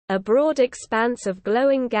A broad expanse of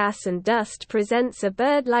glowing gas and dust presents a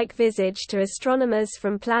bird-like visage to astronomers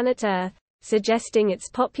from planet Earth, suggesting its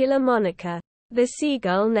popular moniker, the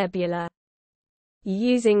Seagull Nebula.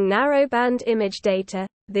 Using narrowband image data,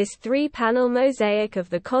 this three-panel mosaic of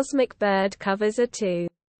the cosmic bird covers a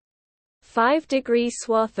 2.5-degree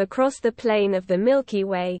swath across the plane of the Milky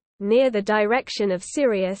Way, near the direction of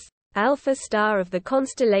Sirius, alpha star of the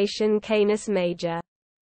constellation Canis Major.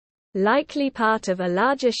 Likely part of a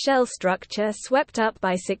larger shell structure swept up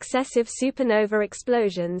by successive supernova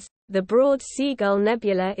explosions, the broad Seagull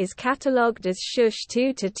Nebula is catalogued as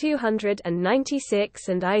Sh2-296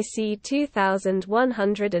 and IC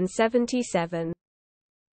 2177.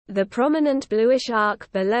 The prominent bluish arc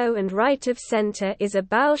below and right of center is a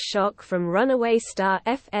bow shock from runaway star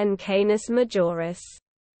FN Canis Majoris.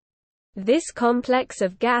 This complex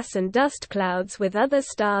of gas and dust clouds with other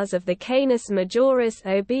stars of the Canis Majoris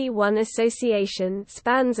OB1 association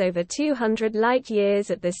spans over 200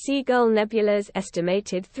 light-years at the Seagull Nebula's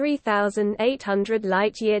estimated 3,800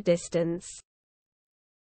 light-year distance.